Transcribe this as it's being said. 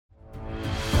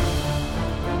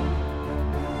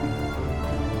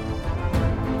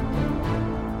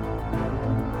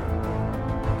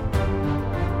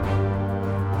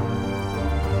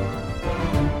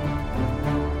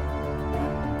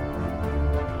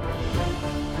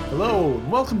Hello, and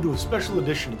welcome to a special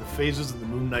edition of the Phases of the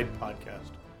Moon Knight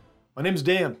podcast. My name's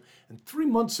Dan, and 3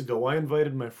 months ago I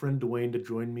invited my friend Dwayne to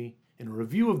join me in a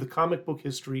review of the comic book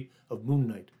history of Moon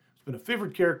Knight, who's been a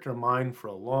favorite character of mine for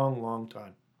a long, long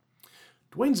time.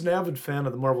 Dwayne's an avid fan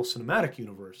of the Marvel Cinematic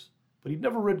Universe, but he'd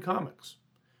never read comics.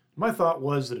 My thought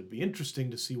was that it'd be interesting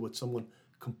to see what someone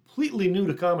completely new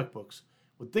to comic books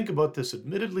would think about this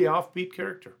admittedly offbeat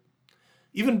character.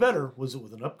 Even better was that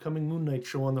with an upcoming Moon Knight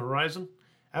show on the horizon,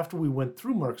 after we went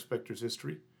through Mark Spector's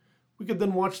history, we could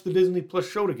then watch the Disney Plus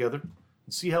show together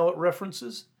and see how it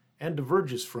references and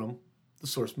diverges from the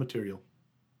source material.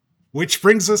 Which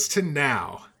brings us to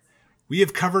now. We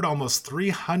have covered almost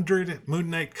 300 Moon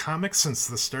Knight comics since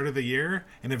the start of the year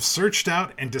and have searched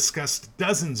out and discussed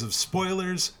dozens of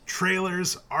spoilers,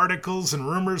 trailers, articles,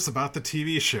 and rumors about the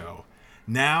TV show.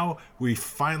 Now, we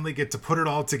finally get to put it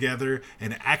all together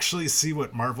and actually see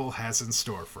what Marvel has in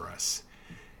store for us.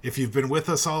 If you've been with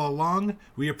us all along,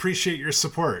 we appreciate your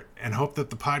support and hope that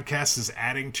the podcast is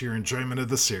adding to your enjoyment of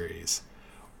the series.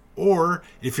 Or,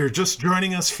 if you're just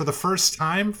joining us for the first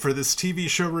time for this TV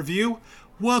show review,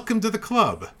 welcome to the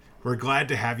club. We're glad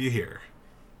to have you here.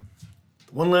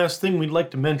 One last thing we'd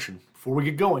like to mention before we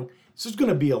get going, there's going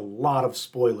to be a lot of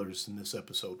spoilers in this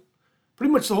episode.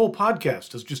 Pretty much the whole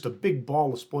podcast is just a big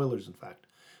ball of spoilers, in fact.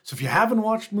 So if you haven't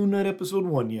watched Moon Knight Episode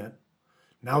 1 yet,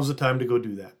 now's the time to go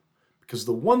do that. Because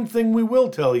the one thing we will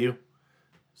tell you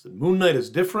is that Moon Knight is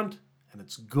different and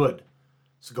it's good.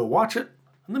 So go watch it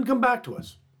and then come back to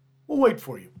us. We'll wait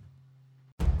for you.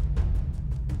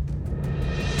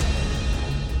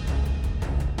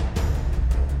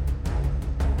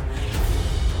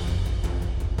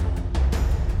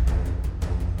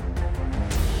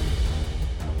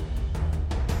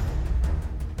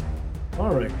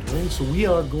 All right, Dwayne, so we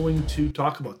are going to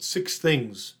talk about 6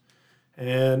 things.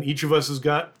 And each of us has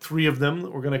got 3 of them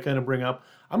that we're going to kind of bring up.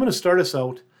 I'm going to start us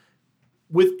out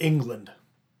with England.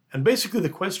 And basically the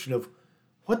question of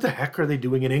what the heck are they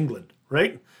doing in England,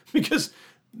 right? Because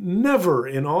never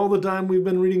in all the time we've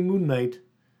been reading Moon Knight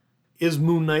is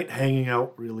Moon Knight hanging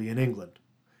out really in England.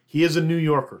 He is a New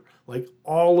Yorker, like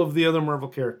all of the other Marvel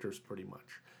characters pretty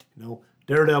much. You know,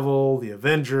 Daredevil, the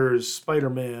Avengers,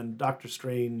 Spider-Man, Doctor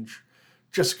Strange,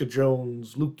 Jessica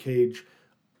Jones, Luke Cage,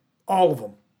 all of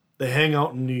them. They hang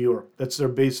out in New York. That's their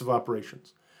base of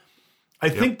operations. I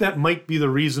think that might be the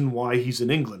reason why he's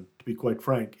in England, to be quite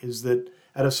frank, is that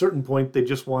at a certain point they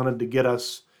just wanted to get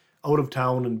us out of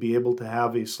town and be able to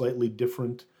have a slightly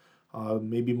different,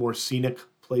 maybe more scenic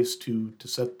place to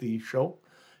set the show.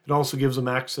 It also gives them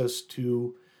access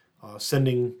to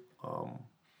sending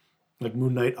like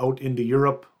Moon Knight out into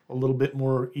Europe a little bit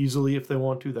more easily if they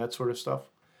want to, that sort of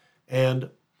stuff. And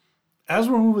as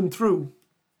we're moving through,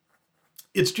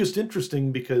 it's just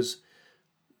interesting because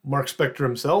Mark Spector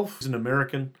himself is an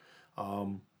American.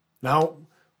 Now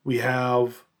we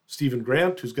have Stephen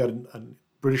Grant, who's got a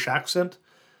British accent.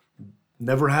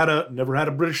 Never had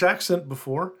a British accent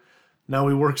before. Now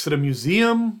he works at a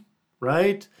museum,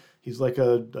 right? He's like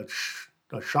a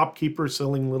shopkeeper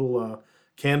selling little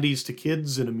candies to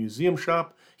kids in a museum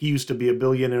shop. He used to be a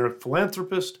billionaire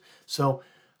philanthropist. So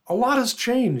a lot has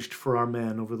changed for our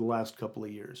man over the last couple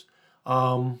of years.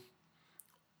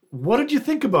 What did you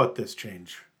think about this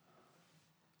change?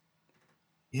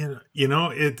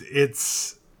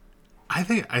 It's. I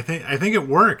think it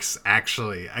works.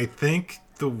 Actually, I think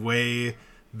the way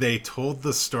they told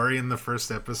the story in the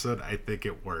first episode, I think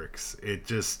it works. It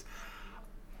just,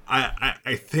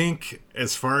 I think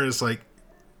as far as like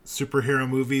superhero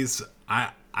movies,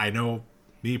 I know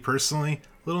me personally,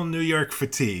 little New York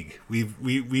fatigue.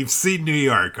 We've seen New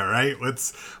York. All right,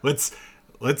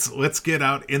 let's get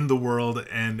out in the world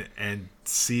and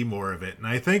see more of it. And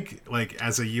I think like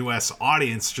as a US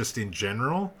audience just in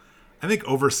general, I think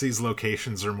overseas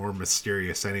locations are more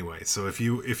mysterious anyway. So if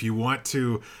you want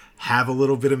to have a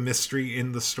little bit of mystery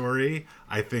in the story,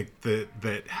 I think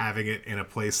that having it in a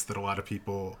place that a lot of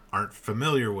people aren't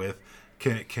familiar with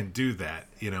can do that.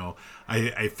 You know,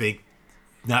 I think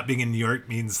not being in New York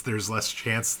means there's less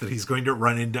chance that he's going to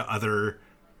run into other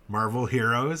Marvel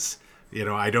heroes. You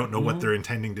know, I don't know what they're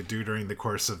intending to do during the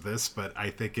course of this, but I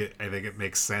think it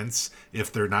makes sense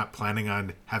if they're not planning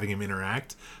on having him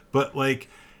interact. But like,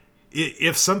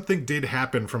 if something did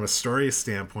happen from a story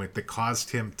standpoint that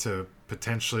caused him to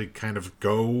potentially kind of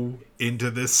go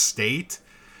into this state,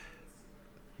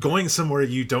 going somewhere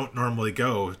you don't normally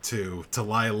go to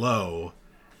lie low,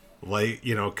 like,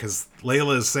 you know, because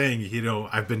Layla is saying, you know,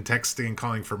 I've been texting and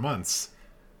calling for months.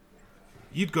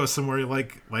 You'd go somewhere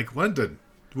like London,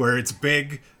 where it's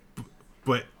big,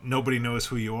 but nobody knows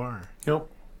who you are. Yep.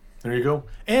 There you go.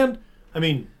 And, I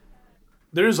mean,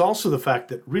 there is also the fact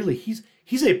that really he's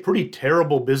a pretty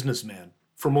terrible businessman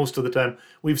for most of the time.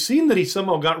 We've seen that he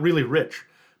somehow got really rich,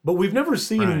 but we've never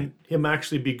seen him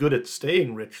actually be good at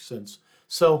staying rich since.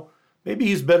 So maybe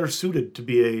he's better suited to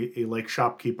be a like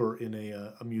shopkeeper in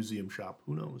a museum shop.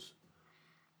 Who knows?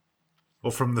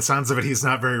 Well, from the sounds of it, he's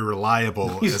not very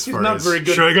reliable as far not as very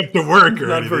good, showing up to work or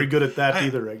not anything. very good at that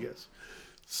either, I guess.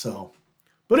 So,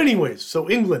 but anyways, so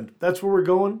England, that's where we're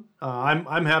going.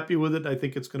 I'm happy with it. I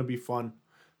think it's going to be fun.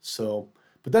 So,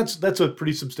 but that's a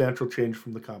pretty substantial change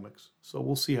from the comics. So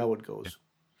we'll see how it goes. Yeah.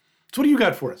 So what do you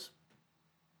got for us?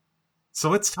 So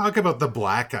let's talk about the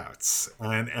blackouts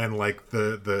and like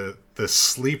the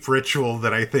sleep ritual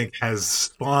that I think has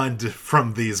spawned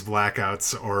from these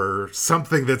blackouts, or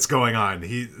something that's going on.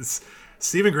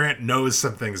 Stephen Grant knows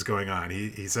something's going on.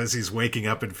 He says he's waking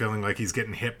up and feeling like he's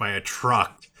getting hit by a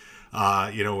truck,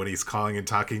 when he's calling and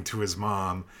talking to his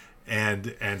mom.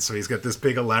 And so he's got this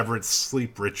big elaborate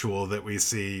sleep ritual that we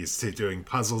see. He's doing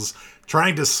puzzles,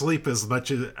 trying to sleep as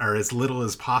much or as little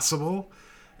as possible.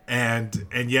 And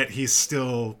yet he's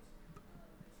still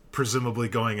presumably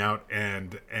going out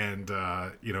and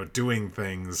doing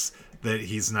things that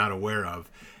he's not aware of.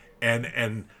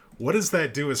 And what does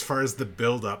that do as far as the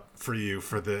build up for you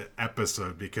for the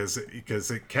episode? Because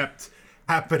it kept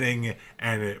happening,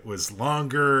 and it was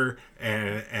longer,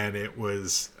 and it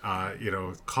was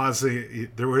causing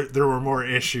there were more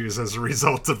issues as a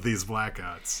result of these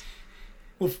blackouts.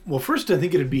 Well, first I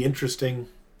think it'd be interesting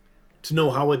to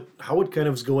know how it kind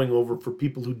of is going over for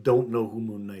people who don't know who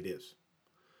Moon Knight is.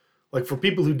 Like for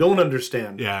people who don't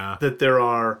understand that there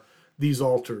are these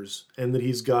alters and that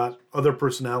he's got other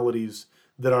personalities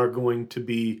that are going to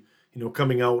be,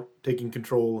 coming out, taking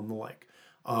control and the like.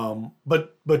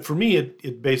 But for me,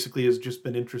 it basically has just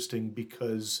been interesting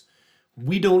because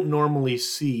we don't normally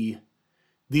see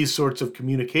these sorts of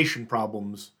communication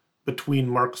problems between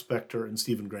Mark Spector and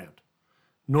Stephen Grant.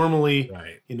 Normally,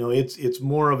 it's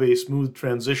more of a smooth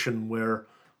transition where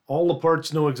all the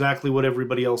parts know exactly what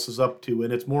everybody else is up to,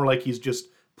 and it's more like he's just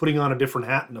putting on a different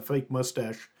hat and a fake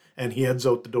mustache, and he heads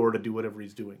out the door to do whatever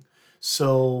he's doing.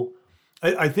 So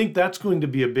I think that's going to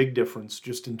be a big difference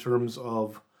just in terms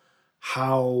of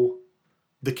how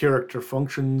the character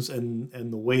functions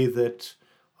and the way that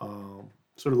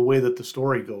sort of the way that the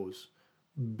story goes,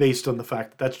 based on the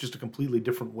fact that that's just a completely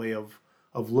different way of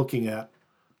looking at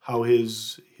how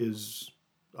his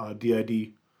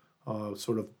DID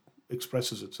sort of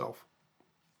expresses itself.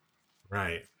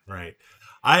 Right.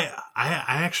 I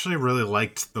actually really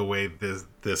liked the way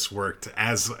this worked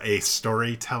as a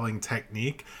storytelling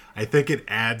technique. I think it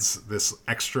adds this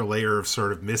extra layer of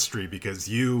sort of mystery because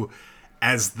you,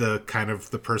 as the kind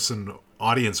of the person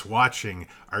audience watching,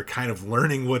 are kind of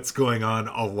learning what's going on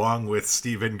along with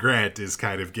Stephen Grant is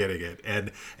kind of getting it.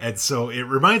 And so it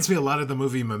reminds me a lot of the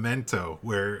movie Memento,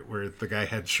 where the guy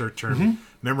had short-term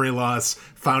memory loss,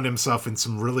 found himself in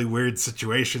some really weird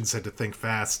situations, had to think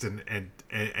fast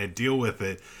and deal with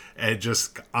it, and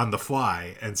just on the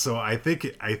fly. And so I think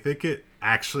it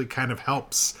actually kind of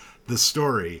helps the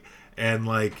story. And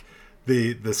like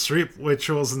the sleep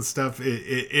rituals and stuff,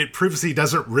 it proves he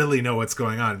doesn't really know what's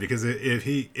going on, because if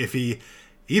he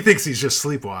thinks he's just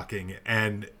sleepwalking,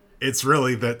 and it's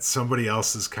really that somebody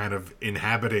else is kind of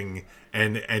inhabiting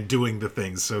and doing the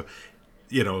things. So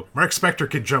Mark Spector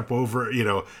can jump over,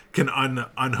 can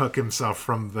unhook himself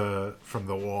from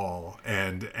the wall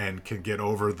and can get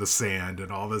over the sand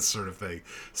and all this sort of thing.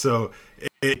 So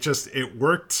it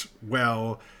worked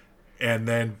well. And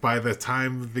then by the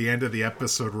time the end of the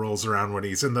episode rolls around, when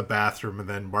he's in the bathroom and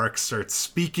then Mark starts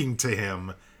speaking to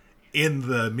him in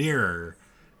the mirror,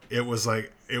 it was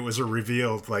a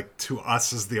reveal, like, to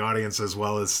us as the audience as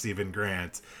well as Stephen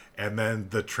Grant. And then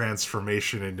the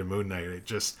transformation into Moon Knight,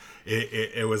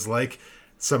 it was like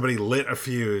somebody lit a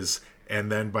fuse,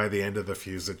 and then by the end of the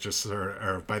fuse,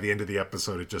 or by the end of the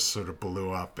episode, it just sort of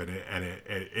blew up, and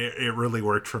it really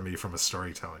worked for me from a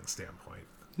storytelling standpoint.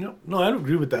 No, I don't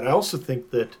agree with that. I also think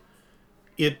that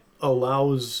it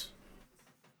allows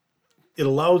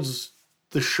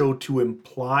the show to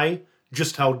imply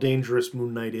just how dangerous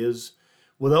Moon Knight is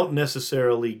without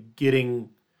necessarily getting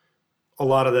a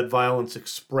lot of that violence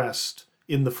expressed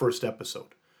in the first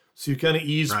episode. So you kind of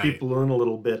ease people in a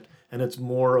little bit, and it's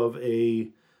more of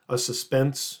a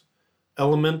suspense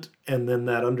element, and then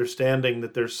that understanding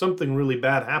that there's something really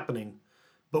bad happening,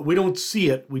 but we don't see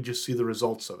it, we just see the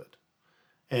results of it.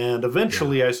 And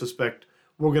eventually, I suspect,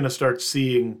 we're going to start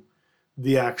seeing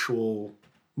the actual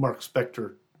Mark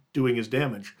Spector doing his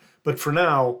damage. But for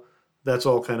now, that's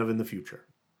all kind of in the future.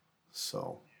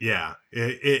 So yeah,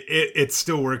 it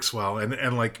still works well,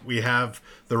 and like we have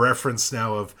the reference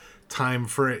now of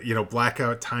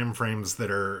blackout time frames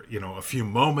that are, a few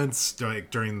moments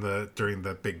during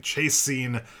the big chase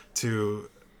scene, to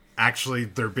actually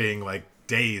there being like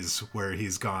days where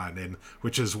he's gone, and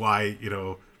which is why,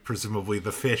 presumably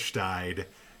the fish died,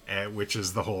 which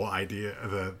is the whole idea,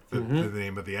 the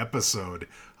name of the episode,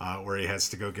 where he has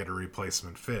to go get a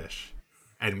replacement fish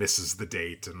and misses the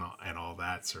date and all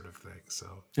that sort of thing.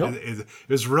 So it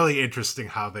was really interesting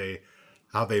how they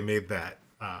made that,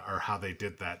 or how they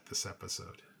did that this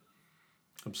episode.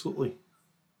 Absolutely.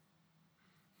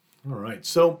 All right.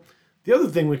 So the other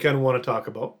thing we kind of want to talk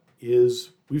about is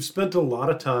we've spent a lot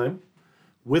of time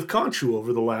with Khonshu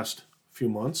over the last few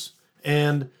months,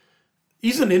 and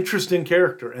he's an interesting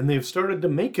character, and they've started to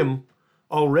make him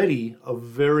already a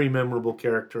very memorable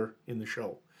character in the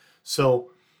show. So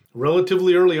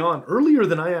relatively early on, earlier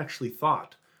than I actually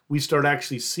thought, we start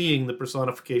actually seeing the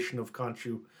personification of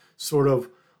Khonshu sort of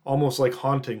almost like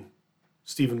haunting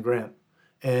Stephen Grant.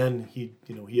 And he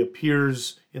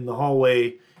appears in the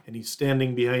hallway, and he's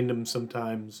standing behind him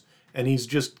sometimes, and he's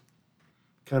just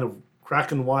kind of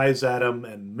cracking wise at him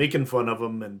and making fun of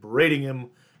him and berating him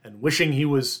and wishing he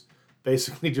was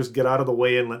basically just get out of the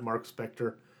way and let Mark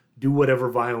Spector do whatever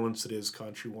violence it is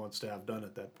Khonshu wants to have done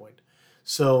at that point.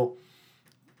 So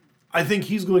I think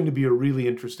he's going to be a really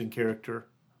interesting character,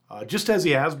 just as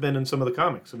he has been in some of the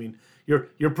comics. I mean,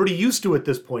 you're pretty used to at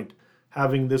this point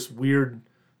having this weird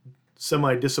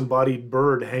semi-disembodied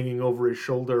bird hanging over his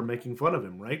shoulder making fun of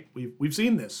him, right? We've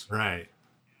seen this. Right.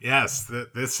 Yes,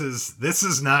 this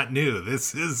is not new.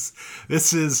 This is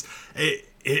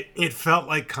it felt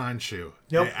like Khonshu.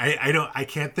 Yep. I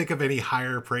can't think of any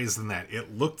higher praise than that.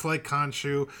 It looked like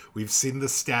Khonshu. We've seen the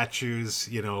statues,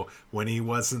 when he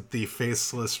wasn't the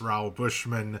faceless Raoul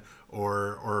Bushman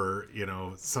or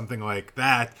something like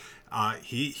that.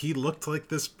 He looked like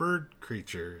this bird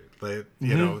creature. But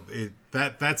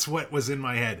that's what was in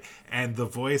my head. And the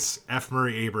voice, F.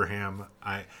 Murray Abraham,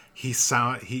 he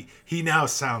now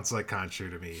sounds like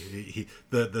Khonshu to me.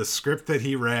 The script that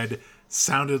he read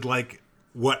sounded like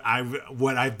what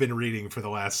I've been reading for the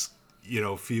last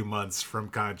few months from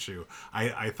Khonshu.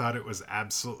 I thought it was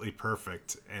absolutely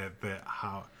perfect, and that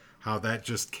how that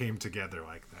just came together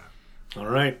like that. All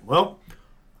right. Well,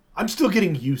 I'm still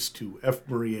getting used to F.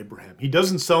 Murray Abraham. He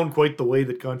doesn't sound quite the way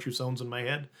that Khonshu sounds in my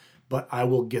head, but I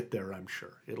will get there. I'm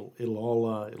sure it'll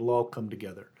all come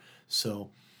together. So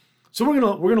we're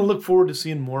gonna look forward to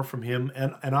seeing more from him,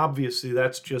 and obviously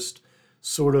that's just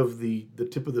sort of the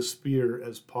tip of the spear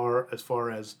as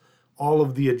far as all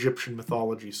of the Egyptian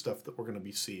mythology stuff that we're going to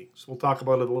be seeing. So we'll talk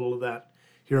about a little of that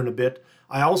here in a bit.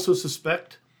 I also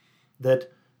suspect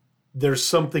that there's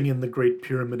something in the Great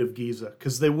Pyramid of Giza,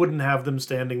 because they wouldn't have them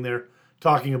standing there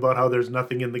talking about how there's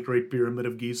nothing in the Great Pyramid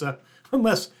of Giza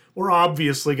unless we're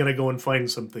obviously going to go and find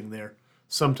something there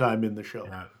sometime in the show.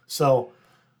 Yeah. So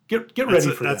get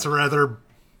ready for that. That's a rather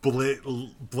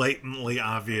blatantly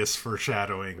obvious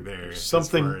foreshadowing there,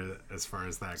 something as far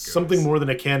as that goes. Something more than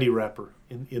a candy wrapper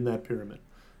in that pyramid.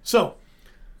 So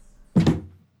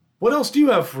what else do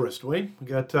you have for us, Dwayne? We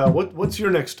got what's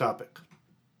your next topic?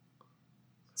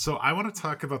 So I want to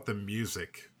talk about the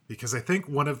music, because I think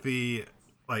one of the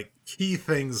key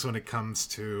things when it comes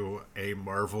to a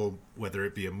Marvel, whether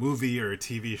it be a movie or a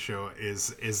TV show,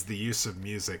 is the use of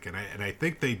music, and I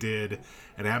think they did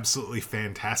an absolutely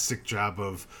fantastic job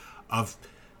of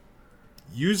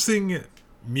using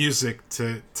music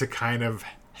to kind of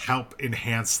help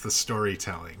enhance the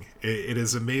storytelling. It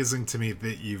is amazing to me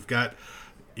that you've got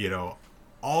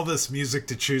all this music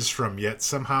to choose from, yet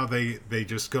somehow they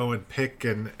just go and pick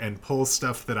and pull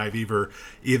stuff that I've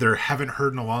either haven't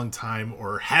heard in a long time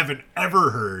or haven't ever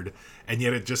heard, and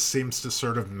yet it just seems to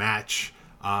sort of match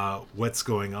what's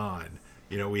going on.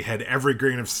 We had Every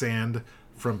Grain of Sand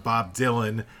from Bob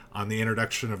Dylan on the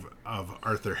introduction of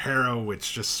Arthur Harrow,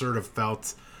 which just sort of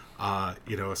felt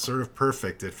sort of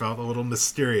perfect. It felt a little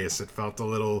mysterious. It felt a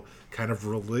little kind of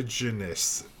religion-y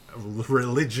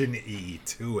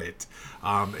to it.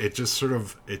 It just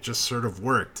sort of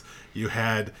worked. You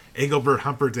had Engelbert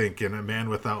Humperdinck in A Man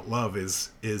Without Love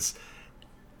is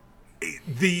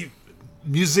the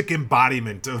music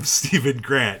embodiment of Stephen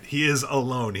Grant. He is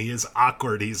alone. He is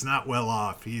awkward. He's not well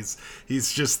off. He's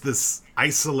just this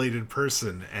isolated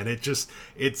person, and it just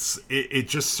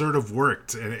sort of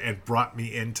worked and brought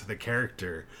me into the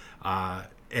character.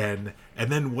 And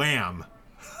then Wham!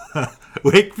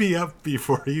 Wake Me Up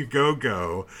Before You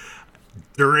Go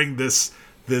during this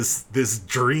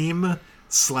dream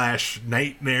 /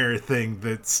 nightmare thing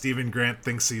that Stephen Grant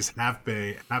thinks he's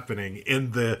happening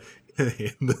in the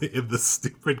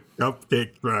stupid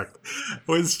cupcake truck.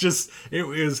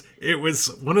 It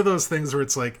was one of those things where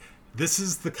it's like, this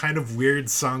is the kind of weird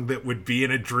song that would be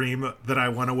in a dream that I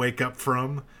want to wake up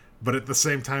from. But at the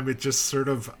same time, it just sort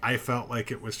of, I felt like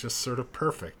it was just sort of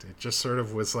perfect. It just sort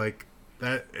of was like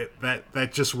that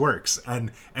just works.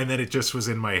 And then it just was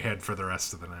in my head for the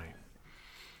rest of the night.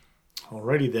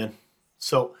 Alrighty then.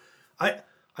 So I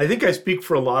think I speak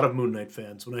for a lot of Moon Knight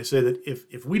fans when I say that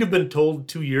if we'd have been told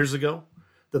 2 years ago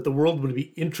that the world would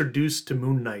be introduced to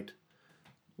Moon Knight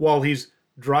while he's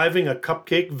driving a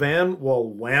cupcake van while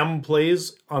Wham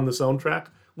plays on the soundtrack,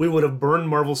 we would have burned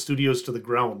Marvel Studios to the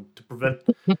ground to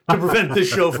prevent this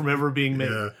show from ever being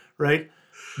made, right?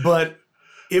 But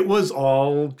it was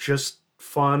all just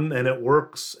fun and it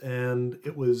works, and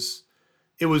it was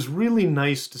really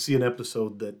nice to see an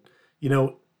episode that, you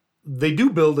know, they do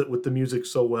build it with the music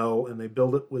so well, and they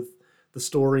build it with the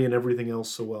story and everything else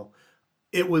so well.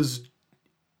 It was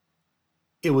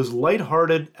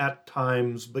lighthearted at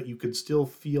times, but you could still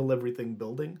feel everything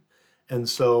building. And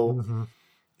so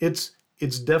it's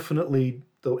definitely,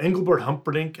 though, Engelbert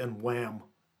Humperdinck and Wham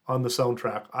on the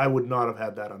soundtrack. I would not have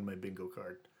had that on my bingo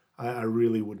card. I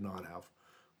really would not have.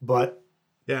 But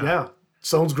yeah,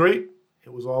 sounds great.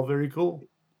 It was all very cool.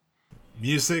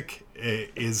 Music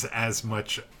is as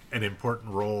much an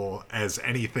important role as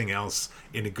anything else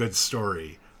in a good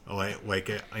story, like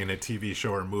in a TV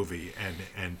show or movie,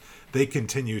 and they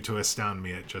continue to astound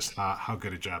me at just how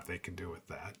good a job they can do with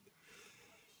that.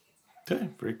 Okay,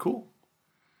 very cool.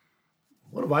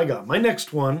 What have I got? My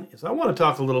next one is I want to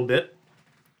talk a little bit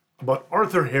about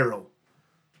Arthur Harrow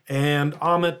and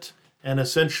Ammit, and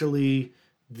essentially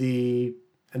the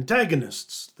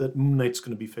antagonists that Moon Knight's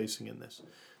going to be facing in this.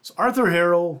 So Arthur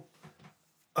Harrow,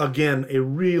 again, a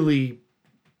really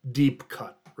deep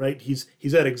cut, right? He's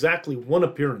had exactly one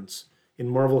appearance in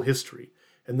Marvel history,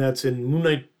 and that's in Moon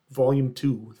Knight Volume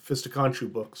 2, Fist of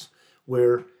Khonshu books,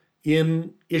 where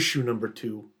in issue number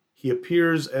 2, he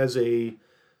appears as a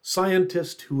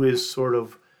scientist who is sort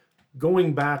of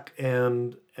going back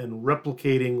and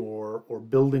replicating or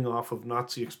building off of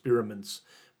Nazi experiments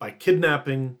by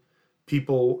kidnapping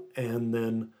people and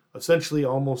then essentially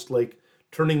almost like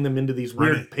turning them into these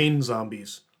weird pain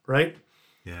zombies, right?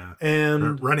 Yeah.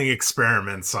 And running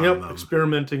experiments on them.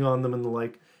 Experimenting on them and the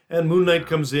like. And Moon Knight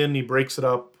comes in, he breaks it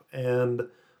up, and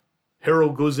Harrow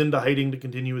goes into hiding to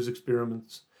continue his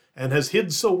experiments and has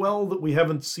hid so well that we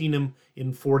haven't seen him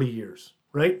in 40 years,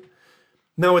 right?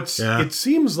 Now, it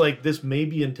seems like this may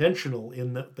be intentional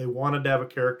in that they wanted to have a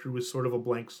character who was sort of a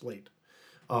blank slate.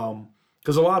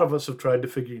 Because a lot of us have tried to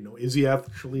figure, is he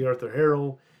actually Arthur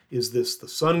Harrow? Is this the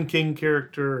Sun King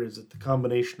character? Is it the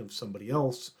combination of somebody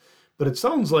else? But it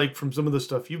sounds like from some of the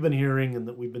stuff you've been hearing and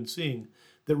that we've been seeing,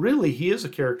 that really he is a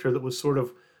character that was sort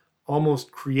of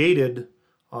almost created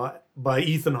by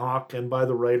Ethan Hawke and by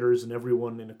the writers and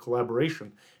everyone in a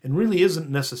collaboration, and really isn't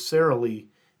necessarily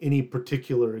any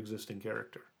particular existing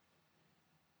character.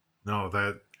 No,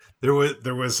 that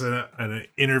there was an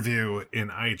interview in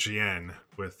IGN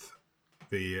with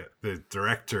the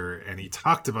director, and he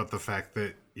talked about the fact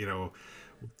that,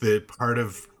 the part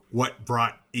of what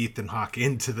brought Ethan Hawke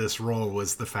into this role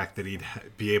was the fact that he'd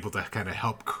be able to kind of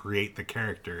help create the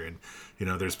character. And,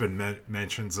 there's been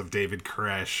mentions of David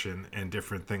Koresh and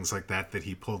different things like that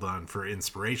he pulled on for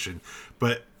inspiration.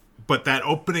 But that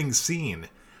opening scene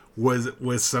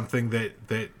was something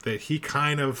that he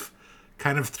kind of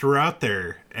threw out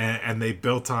there, and they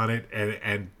built on it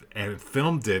and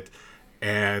filmed it.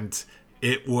 And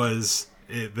it was...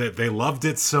 they loved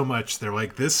it so much. They're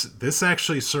like, this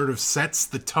actually sort of sets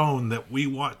the tone that we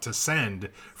want to send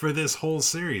for this whole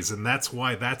series, and that's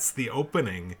why that's the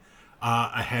opening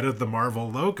ahead of the Marvel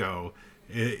logo.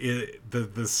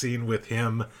 The scene with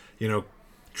him,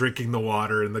 drinking the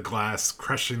water in the glass,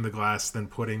 crushing the glass, then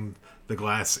putting the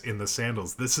glass in the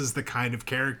sandals. This is the kind of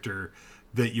character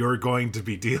that you're going to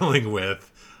be dealing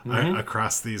with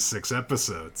across these 6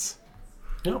 episodes.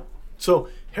 Yep. So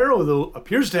Harrow, though,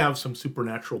 appears to have some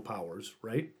supernatural powers,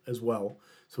 right, as well.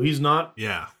 So he's not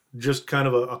just kind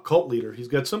of a cult leader. He's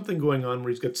got something going on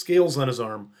where he's got scales on his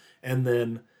arm, and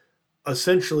then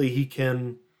essentially he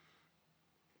can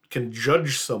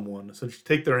judge someone, essentially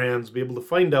take their hands, be able to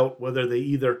find out whether they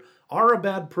either are a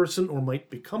bad person or might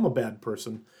become a bad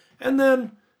person, and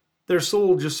then their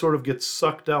soul just sort of gets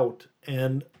sucked out.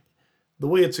 And the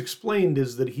way it's explained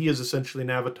is that he is essentially an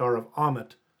avatar of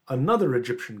Ammit, another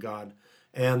Egyptian god,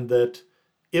 and that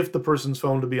if the person's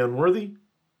found to be unworthy,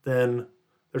 then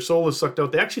their soul is sucked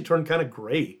out. They actually turn kind of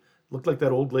gray. Looked like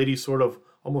that old lady sort of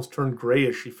almost turned gray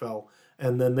as she fell,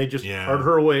 and then they just cart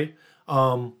her away.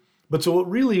 But so what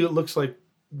really it looks like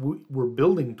we're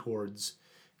building towards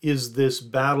is this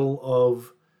battle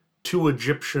of 2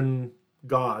 Egyptian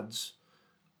gods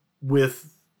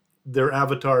with their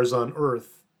avatars on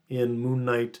Earth in Moon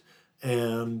Knight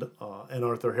and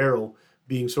Arthur Harrow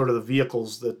being sort of the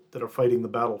vehicles that are fighting the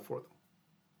battle for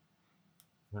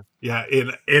them. Yeah,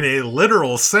 in a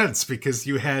literal sense, because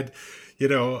you had,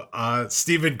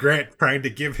 Stephen Grant trying to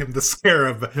give him the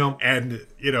scarab, Yep. and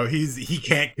he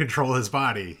can't control his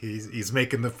body. He's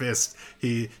making the fist.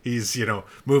 He's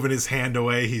moving his hand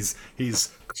away. He's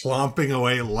clomping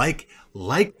away like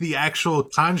the actual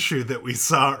Khonshu that we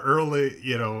saw early,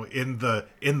 in the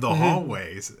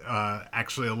hallways.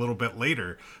 Actually, a little bit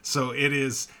later. So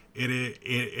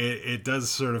it does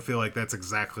sort of feel like that's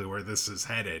exactly where this is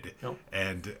headed. Yep.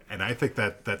 And I think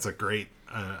that's a great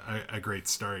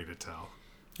story to tell.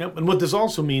 Yep. And what this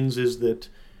also means is that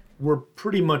we're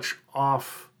pretty much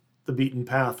off the beaten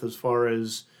path as far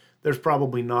as there's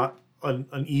probably not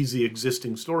an easy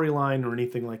existing storyline or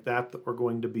anything like that we're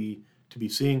going to be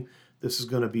seeing. This is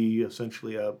going to be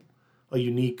essentially a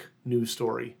unique new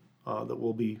story that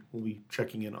we'll be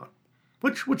checking in on,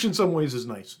 which in some ways is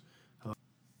nice.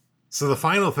 So the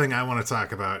final thing I want to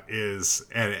talk about is,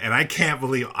 and I can't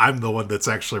believe I'm the one that's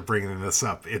actually bringing this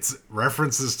up, it's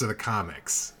references to the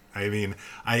comics. I mean,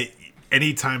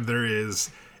 anytime there is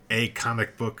a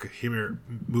comic book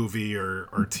movie or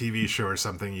TV show or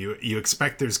something, you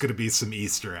expect there's going to be some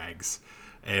Easter eggs.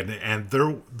 And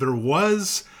there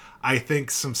was, I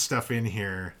think, some stuff in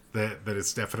here that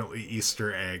is definitely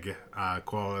Easter egg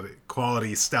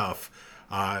quality stuff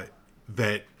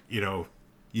that,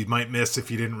 you might miss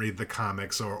if you didn't read the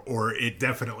comics, or it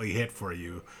definitely hit for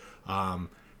you.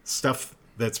 Stuff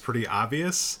that's pretty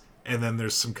obvious, and then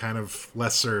there's some kind of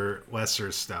lesser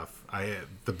stuff.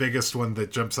 The biggest one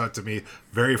that jumps out to me,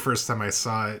 very first time I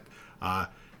saw it,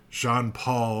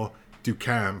 Jean-Paul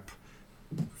Ducamp,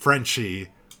 Frenchie,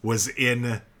 was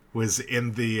in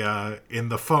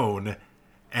the phone.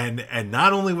 And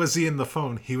not only was he in the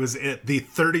phone, he was at the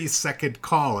 30-second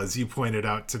call, as you pointed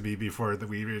out to me before that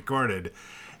we recorded.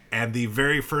 And the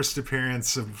very first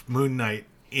appearance of Moon Knight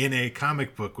in a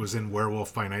comic book was in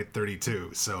Werewolf by Night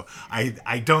 32. So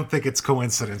I don't think it's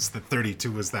coincidence that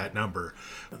 32 was that number.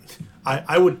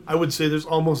 I would say there's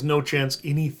almost no chance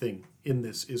anything in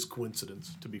this is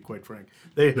coincidence, to be quite frank.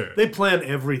 They plan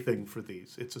everything for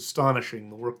these. It's astonishing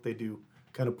the work they do,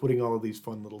 kind of putting all of these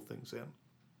fun little things in.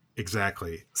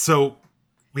 Exactly. So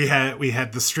we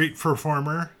had the street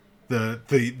performer,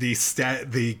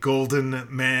 the golden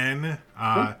man.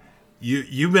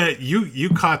 You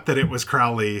caught that it was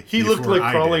Crowley. He looked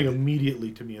like Crowley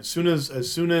immediately to me. As soon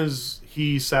as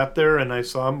he sat there and I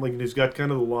saw him, like, he's got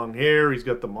kind of the long hair, he's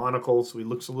got the monocle, so he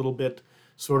looks a little bit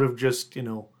sort of just kind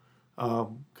of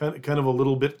a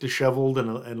little bit disheveled and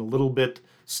a little bit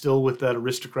still with that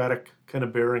aristocratic kind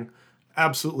of bearing.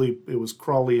 Absolutely, it was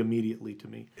Crowley immediately to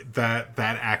me. That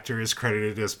actor is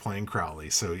credited as playing Crowley,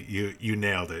 so you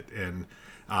nailed it, and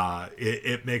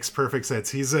it makes perfect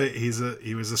sense. He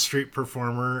was a street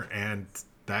performer, and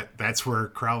that's where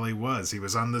Crowley was. He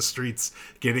was on the streets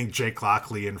getting Jake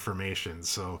Lockley information,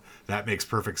 so that makes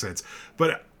perfect sense.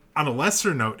 But on a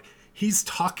lesser note, he's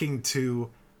talking to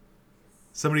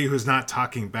somebody who's not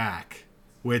talking back,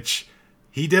 which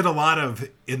he did a lot of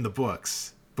in the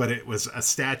books. But it was a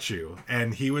statue,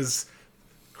 and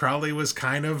Crowley was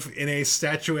kind of in a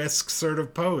statuesque sort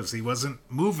of pose. He wasn't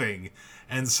moving,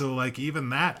 and so like even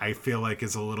that I feel like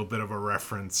is a little bit of a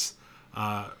reference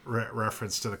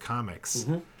to the comics.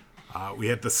 Mm-hmm. We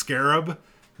had the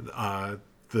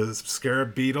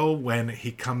scarab beetle when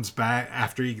he comes back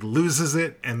after he loses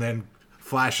it, and then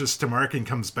flashes to Mark and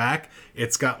comes back.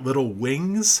 It's got little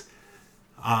wings.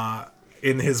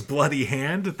 In his bloody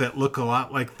hand that look a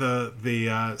lot like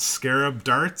the scarab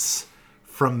darts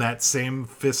from that same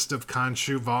Fist of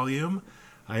Khonshu volume.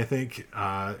 I think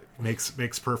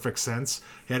makes perfect sense.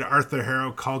 He had Arthur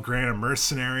Harrow call Grant a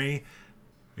mercenary.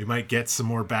 We might get some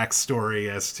more backstory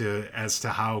as to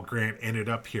how Grant ended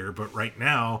up here, but right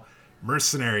now,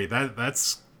 mercenary,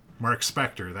 that's Mark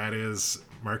Spector. That is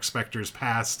Mark Spector's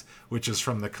past, which is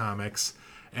from the comics,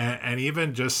 and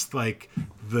even just like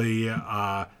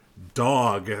the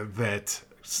dog that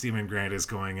Stephen Grant is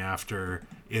going after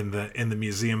in the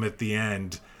museum at the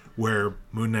end, where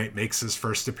Moon Knight makes his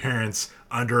first appearance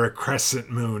under a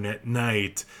crescent moon at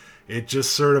night. It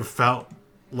just sort of felt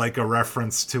like a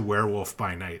reference to Werewolf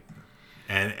by Night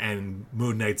and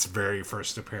Moon Knight's very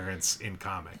first appearance in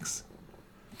comics.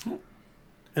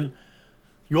 And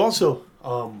you also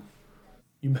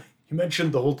you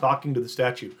mentioned the whole talking to the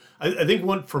statue. I think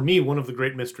one of the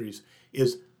great mysteries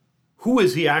is, who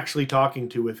is he actually talking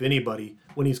to, if anybody,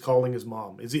 when he's calling his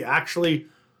mom? Is he actually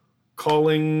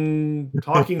talking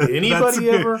to anybody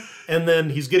ever? And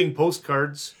then he's getting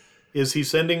postcards. Is he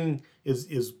sending,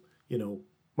 is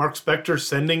Mark Spector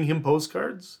sending him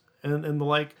postcards and the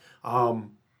like.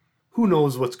 Who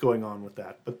knows what's going on with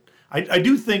that? But I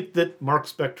do think that Mark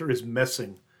Spector is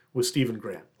messing with Stephen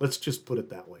Grant. Let's just put it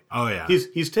that way. Oh, yeah.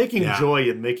 He's taking joy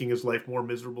in making his life more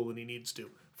miserable than he needs to,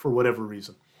 for whatever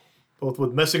reason. Both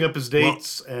with messing up his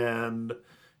dates and,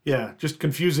 just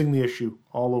confusing the issue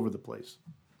all over the place.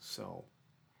 So.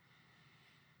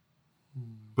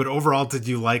 But overall, did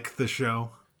you like the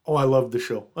show? Oh, I loved the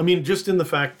show. I mean, just in the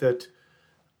fact that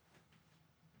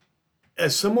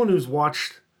as someone who's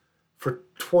watched for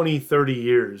 20, 30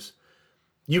 years,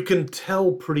 you can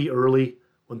tell pretty early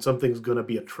when something's going to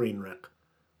be a train wreck,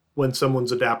 when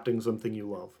someone's adapting something you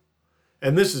love.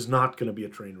 And this is not going to be a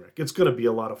train wreck. It's going to be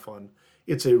a lot of fun.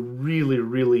 It's a really,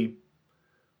 really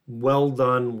well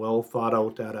done, well thought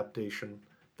out adaptation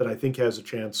that I think has a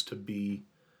chance to be,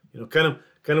 kind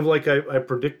of like I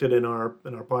predicted in our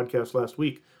podcast last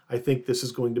week. I think this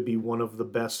is going to be one of the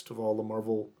best of all the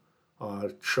Marvel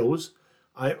shows.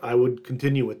 I would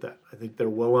continue with that. I think they're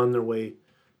well on their way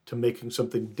to making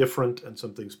something different and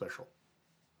something special.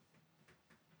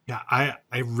 Yeah,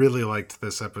 I really liked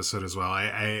this episode as well.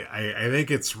 I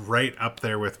think it's right up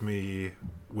there with me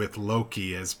with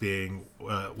Loki as being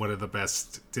one of the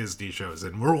best Disney shows.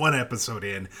 And we're one episode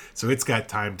in, so it's got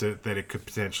time that it could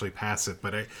potentially pass it.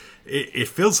 But it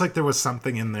feels like there was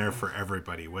something in there for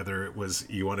everybody, whether it was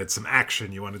you wanted some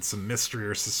action, you wanted some mystery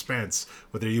or suspense,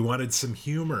 whether you wanted some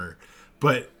humor.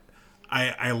 But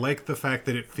I like the fact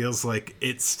that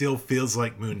it still feels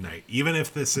like Moon Knight. Even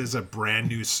if this is a brand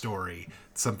new story,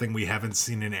 something we haven't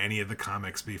seen in any of the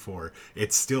comics before,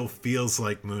 it still feels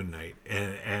like Moon Knight.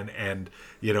 And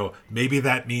maybe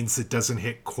that means it doesn't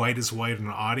hit quite as wide an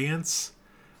audience,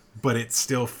 but it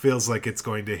still feels like it's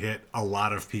going to hit a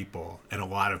lot of people, and a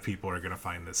lot of people are going to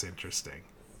find this interesting.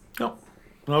 No,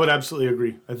 I would absolutely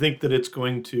agree. I think that it's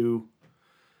going to...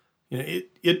 it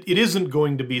isn't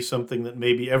going to be something that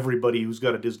maybe everybody who's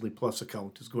got a Disney Plus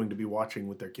account is going to be watching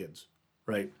with their kids,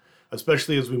 right?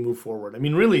 Especially as we move forward. I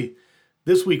mean, really,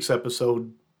 this week's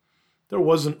episode, there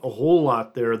wasn't a whole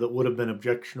lot there that would have been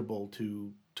objectionable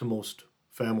to most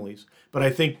families. But I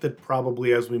think that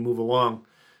probably as we move along,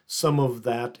 some of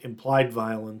that implied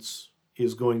violence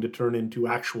is going to turn into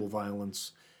actual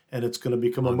violence, and it's going to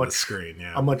become a much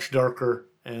darker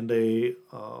and a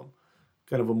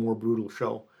kind of a more brutal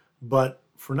show. But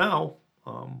for now,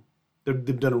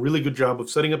 they've done a really good job of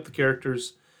setting up the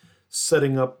characters,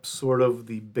 setting up sort of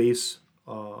the base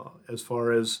as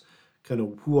far as kind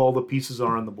of who all the pieces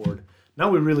are on the board.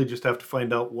 Now we really just have to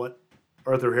find out what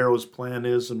Arthur Harrow's plan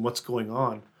is and what's going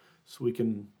on, so we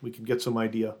can get some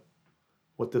idea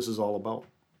what this is all about.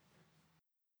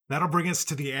 That'll bring us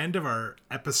to the end of our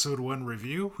episode 1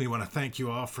 review. We want to thank you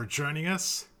all for joining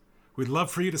us. We'd love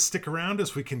for you to stick around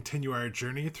as we continue our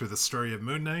journey through the story of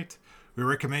Moon Knight. We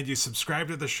recommend you subscribe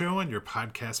to the show on your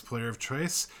podcast player of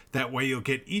choice. That way you'll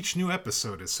get each new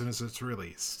episode as soon as it's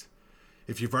released.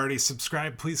 If you've already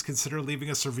subscribed, please consider leaving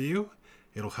us a review.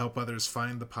 It'll help others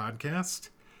find the podcast.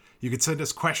 You can send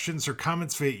us questions or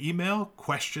comments via email,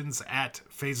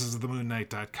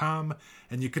 questions@phasesofthemoonnight.com,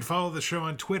 and you can follow the show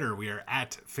on Twitter. We are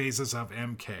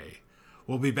 @phasesofmk.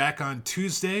 We'll be back on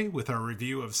Tuesday with our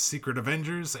review of Secret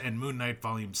Avengers and Moon Knight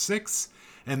Volume 6,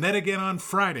 and then again on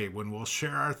Friday when we'll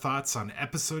share our thoughts on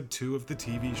Episode 2 of the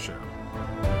TV show.